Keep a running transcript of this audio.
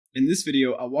In this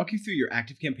video, I'll walk you through your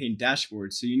ActiveCampaign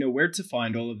dashboard so you know where to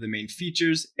find all of the main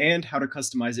features and how to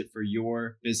customize it for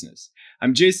your business.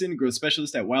 I'm Jason, growth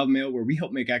specialist at Wildmail, where we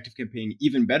help make ActiveCampaign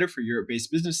even better for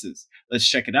Europe-based businesses. Let's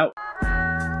check it out.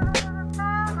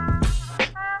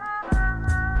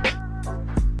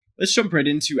 Let's jump right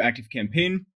into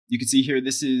ActiveCampaign. You can see here,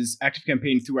 this is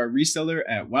ActiveCampaign through our reseller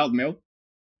at Wildmail.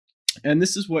 And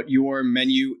this is what your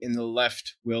menu in the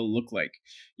left will look like.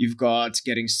 You've got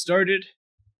Getting Started.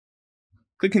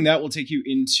 Clicking that will take you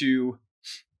into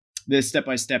the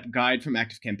step-by-step guide from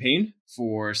ActiveCampaign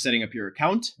for setting up your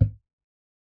account.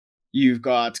 You've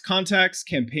got contacts,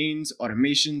 campaigns,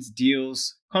 automations,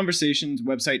 deals, conversations,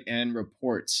 website, and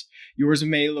reports. Yours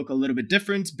may look a little bit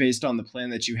different based on the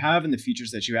plan that you have and the features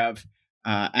that you have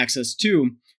access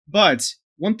to. But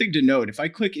one thing to note, if I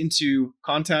click into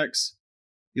contacts,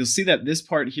 you'll see that this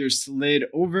part here slid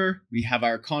over. We have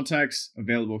our contacts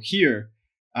available here.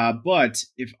 But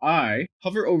if I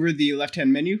hover over the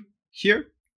left-hand menu here,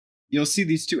 you'll see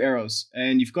these two arrows,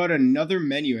 and you've got another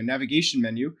menu, a navigation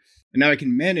menu. And now I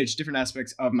can manage different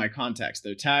aspects of my contacts,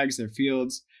 their tags, their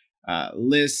fields,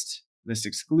 list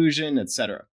exclusion,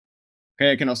 etc.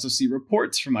 Okay, I can also see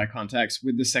reports from my contacts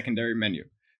with the secondary menu.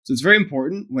 So it's very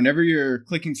important whenever you're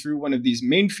clicking through one of these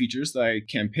main features like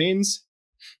campaigns.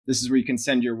 This is where you can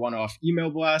send your one-off email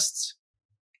blasts.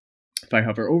 If I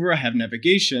hover over, I have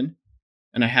navigation.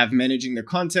 And I have managing the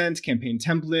content, campaign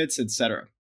templates, etc.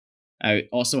 I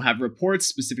also have reports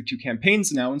specific to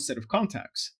campaigns now instead of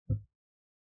contacts. If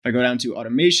I go down to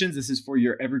automations, this is for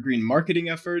your evergreen marketing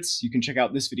efforts. You can check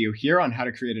out this video here on how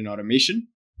to create an automation.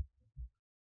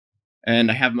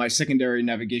 And I have my secondary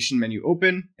navigation menu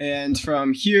open. And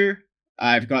from here,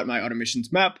 I've got my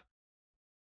automations map.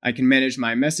 I can manage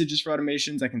my messages for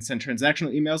automations. I can send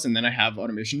transactional emails, and then I have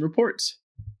automation reports.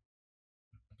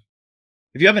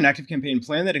 If you have an ActiveCampaign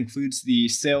plan that includes the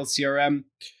sales CRM,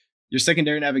 your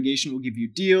secondary navigation will give you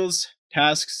deals,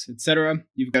 tasks, etc.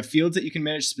 You've got fields that you can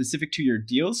manage specific to your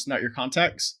deals, not your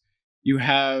contacts. You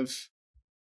have,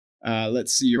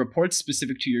 your reports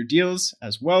specific to your deals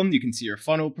as well. You can see your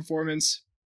funnel performance.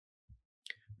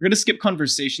 We're going to skip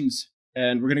conversations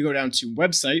and we're going to go down to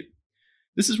website.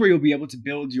 This is where you'll be able to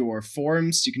build your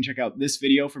forms. You can check out this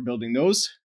video for building those.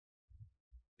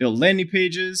 Build landing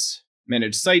pages,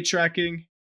 manage site tracking,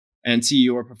 and see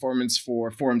your performance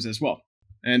for forms as well.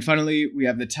 And finally, we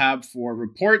have the tab for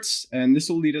reports, and this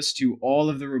will lead us to all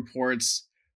of the reports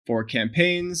for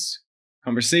campaigns,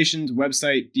 conversations,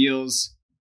 website, deals,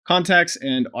 contacts,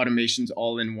 and automations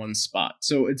all in one spot.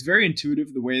 So it's very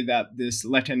intuitive the way that this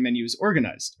left-hand menu is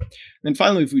organized. And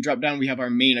finally, if we drop down, we have our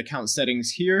main account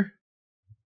settings here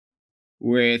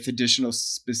with additional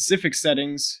specific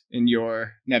settings in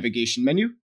your navigation menu.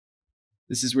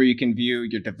 This is where you can view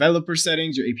your developer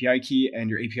settings, your API key, and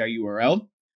your API URL,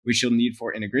 which you'll need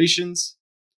for integrations.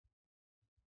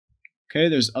 Okay,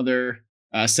 there's other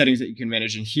settings that you can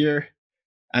manage in here.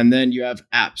 And then you have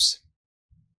apps.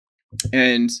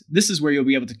 And this is where you'll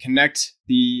be able to connect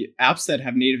the apps that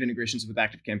have native integrations with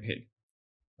ActiveCampaign.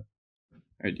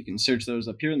 All right, you can search those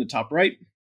up here in the top right.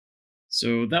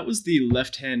 So that was the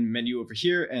left-hand menu over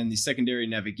here and the secondary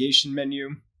navigation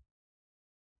menu.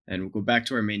 And we'll go back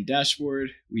to our main dashboard.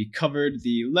 We covered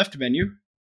the left menu.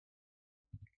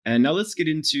 And now let's get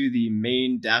into the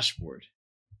main dashboard.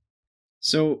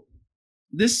 So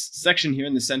this section here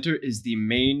in the center is the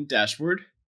main dashboard.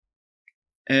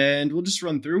 And we'll just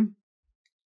run through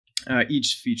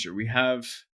each feature. We have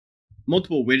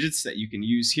multiple widgets that you can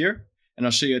use here. And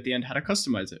I'll show you at the end how to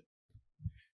customize it.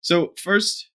 So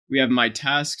first, we have my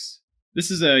tasks. This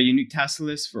is a unique task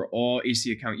list for all AC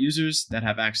account users that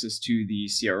have access to the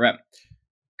CRM.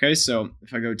 Okay, so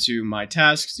if I go to my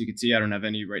tasks, you can see I don't have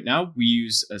any right now. We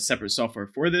use a separate software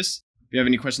for this. If you have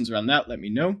any questions around that, let me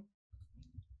know.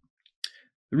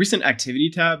 The recent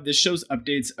activity tab, this shows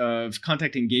updates of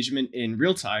contact engagement in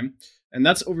real time, and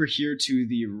that's over here to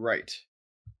the right.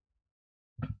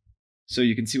 So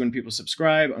you can see when people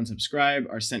subscribe,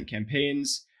 unsubscribe, are sent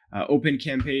campaigns, open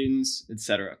campaigns,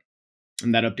 etc.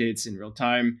 And that updates in real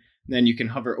time. Then you can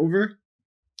hover over,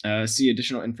 see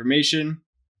additional information,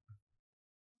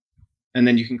 and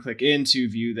then you can click in to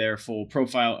view their full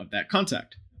profile of that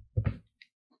contact.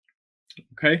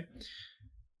 Okay.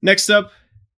 Next up,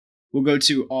 we'll go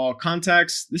to all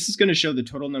contacts. This is going to show the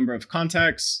total number of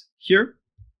contacts here.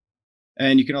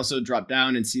 And you can also drop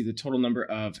down and see the total number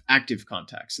of active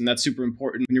contacts. And that's super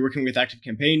important when you're working with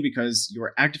ActiveCampaign because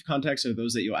your active contacts are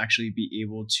those that you'll actually be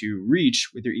able to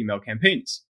reach with your email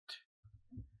campaigns.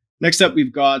 Next up,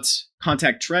 we've got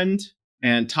contact trend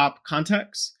and top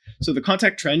contacts. So the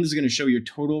contact trend is going to show your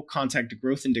total contact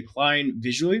growth and decline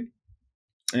visually.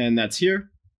 And that's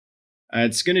here.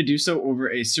 It's going to do so over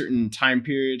a certain time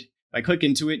period. If I click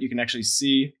into it, you can actually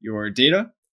see your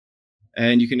data,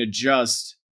 and you can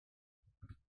adjust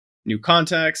new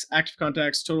contacts, active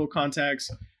contacts, total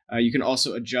contacts. You can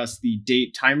also adjust the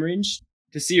date time range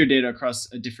to see your data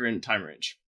across a different time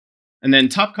range. And then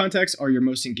top contacts are your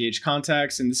most engaged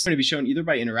contacts. And this is going to be shown either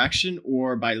by interaction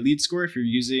or by lead score if you're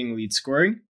using lead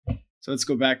scoring. So let's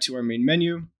go back to our main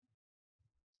menu.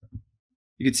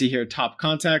 You can see here top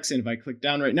contacts. And if I click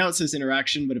down right now, it says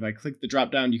interaction. But if I click the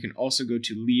drop down, you can also go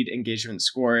to lead engagement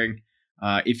scoring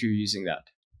if you're using that.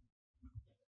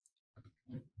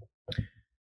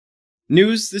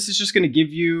 News, this is just going to give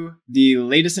you the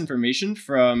latest information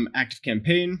from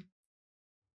ActiveCampaign.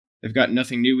 They've got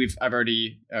nothing new. I've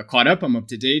already caught up. I'm up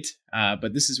to date.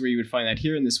 But this is where you would find that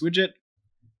here in this widget.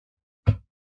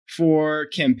 For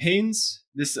campaigns,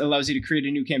 this allows you to create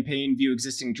a new campaign, view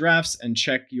existing drafts, and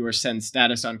check your send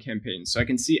status on campaigns. So I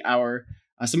can see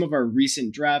some of our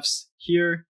recent drafts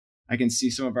here. I can see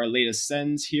some of our latest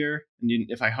sends here. And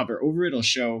if I hover over it, it'll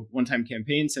show one-time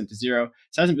campaign sent to 0.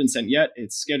 This hasn't been sent yet.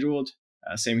 It's scheduled.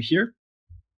 Same here.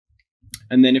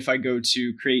 And then if I go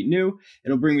to create new,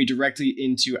 it'll bring me directly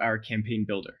into our campaign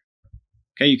builder.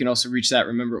 Okay, you can also reach that,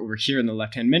 remember, over here in the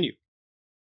left-hand menu.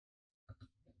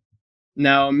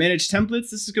 Now, manage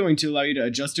templates. This is going to allow you to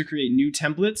adjust or create new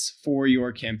templates for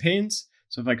your campaigns.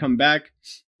 So if I come back,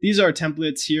 these are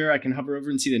templates here. I can hover over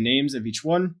and see the names of each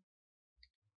one.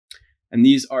 And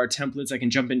these are templates. I can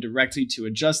jump in directly to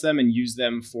adjust them and use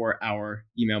them for our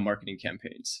email marketing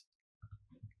campaigns.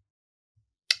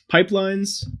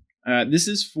 Pipelines. This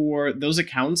is for those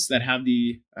accounts that have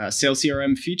the Sales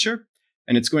CRM feature,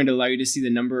 and it's going to allow you to see the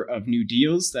number of new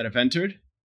deals that have entered.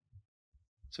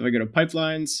 So if I go to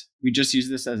pipelines, we just use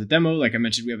this as a demo. Like I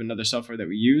mentioned, we have another software that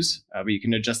we use, but you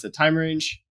can adjust the time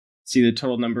range, see the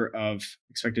total number of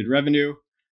expected revenue,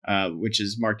 which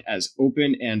is marked as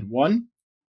open and won.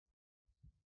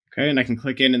 Okay, and I can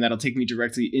click in and that'll take me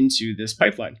directly into this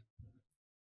pipeline.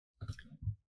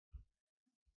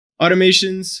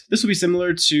 Automations, this will be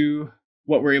similar to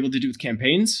what we're able to do with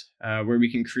campaigns, where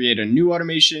we can create a new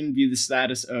automation, view the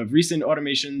status of recent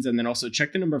automations, and then also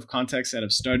check the number of contacts that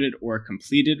have started or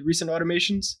completed recent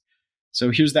automations. So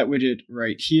here's that widget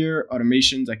right here,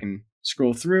 automations. I can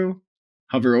scroll through,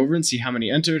 hover over and see how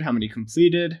many entered, how many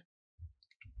completed.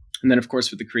 And then of course,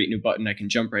 with the create new button, I can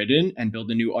jump right in and build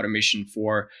a new automation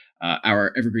for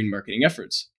our evergreen marketing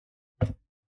efforts.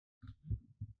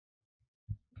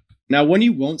 Now, one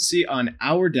you won't see on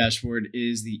our dashboard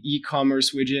is the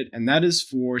e-commerce widget, and that is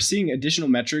for seeing additional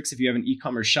metrics if you have an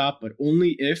e-commerce shop, but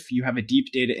only if you have a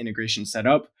deep data integration set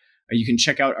up. You can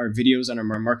check out our videos on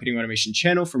our marketing automation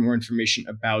channel for more information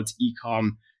about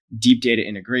e-com deep data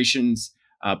integrations,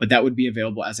 but that would be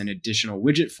available as an additional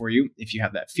widget for you if you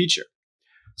have that feature.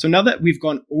 So now that we've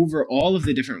gone over all of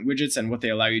the different widgets and what they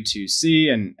allow you to see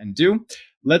and do,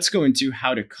 let's go into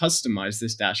how to customize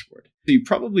this dashboard. So you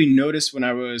probably noticed when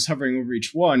I was hovering over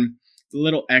each one, the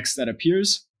little X that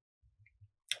appears.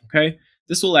 Okay,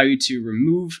 this will allow you to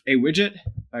remove a widget.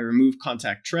 If I remove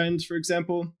contact trends, for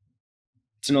example,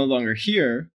 it's no longer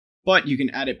here, but you can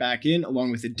add it back in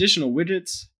along with additional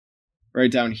widgets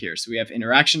right down here. So we have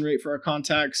interaction rate for our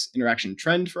contacts, interaction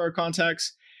trend for our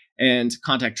contacts, and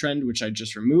contact trend, which I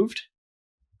just removed.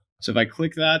 So if I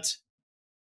click that,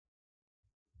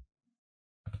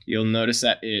 you'll notice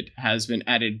that it has been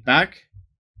added back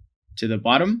to the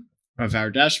bottom of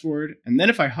our dashboard. And then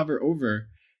if I hover over,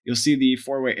 you'll see the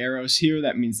four-way arrows here.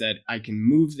 That means that I can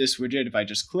move this widget if I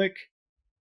just click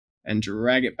and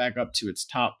drag it back up to its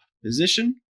top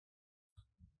position.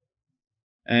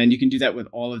 And you can do that with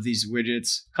all of these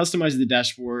widgets. Customize the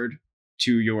dashboard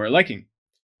to your liking.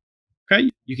 Okay,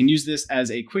 you can use this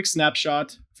as a quick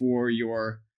snapshot for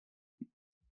your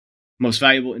most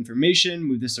valuable information,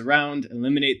 move this around,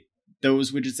 eliminate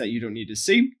those widgets that you don't need to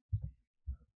see.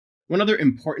 One other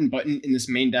important button in this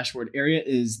main dashboard area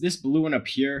is this blue one up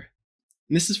here.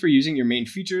 And this is for using your main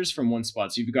features from one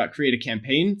spot. So you've got create a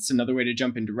campaign. It's another way to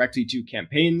jump in directly to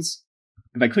campaigns.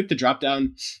 If I click the drop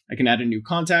down, I can add a new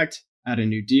contact, add a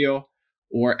new deal,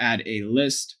 or add a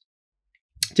list.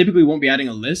 Typically, we won't be adding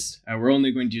a list. We're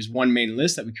only going to use one main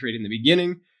list that we created in the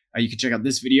beginning. You can check out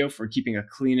this video for keeping a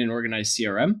clean and organized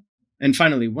CRM. And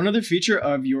finally, one other feature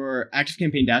of your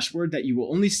ActiveCampaign dashboard that you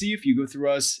will only see if you go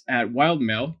through us at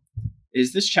Wildmail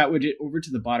is this chat widget over to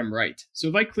the bottom right. So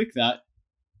if I click that,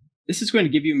 this is going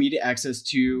to give you immediate access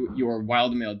to your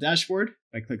Wildmail dashboard.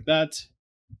 If I click that,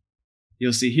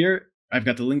 you'll see here, I've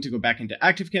got the link to go back into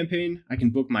ActiveCampaign. I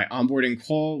can book my onboarding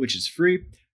call, which is free.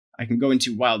 I can go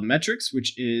into Wild Metrics,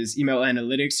 which is email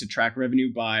analytics to track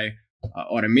revenue by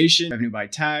automation, revenue by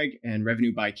tag, and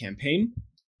revenue by campaign.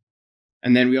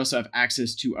 And then we also have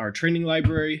access to our training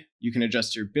library. You can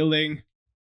adjust your billing.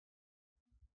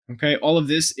 Okay, all of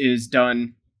this is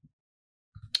done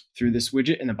through this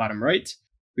widget in the bottom right.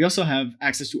 We also have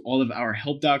access to all of our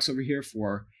help docs over here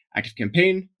for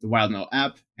ActiveCampaign, the WildMail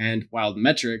app, and Wild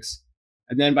Metrics.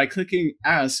 And then by clicking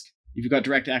Ask, you've got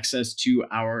direct access to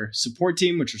our support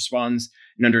team, which responds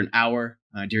in under an hour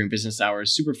during business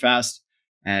hours, super fast.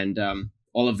 And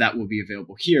all of that will be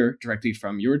available here directly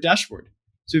from your dashboard.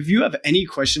 So if you have any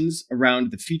questions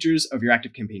around the features of your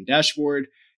ActiveCampaign dashboard,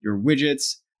 your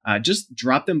widgets, just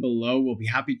drop them below. We'll be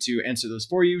happy to answer those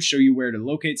for you, show you where to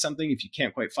locate something. If you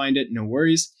can't quite find it, no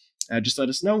worries. Just let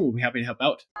us know. We'll be happy to help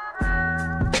out.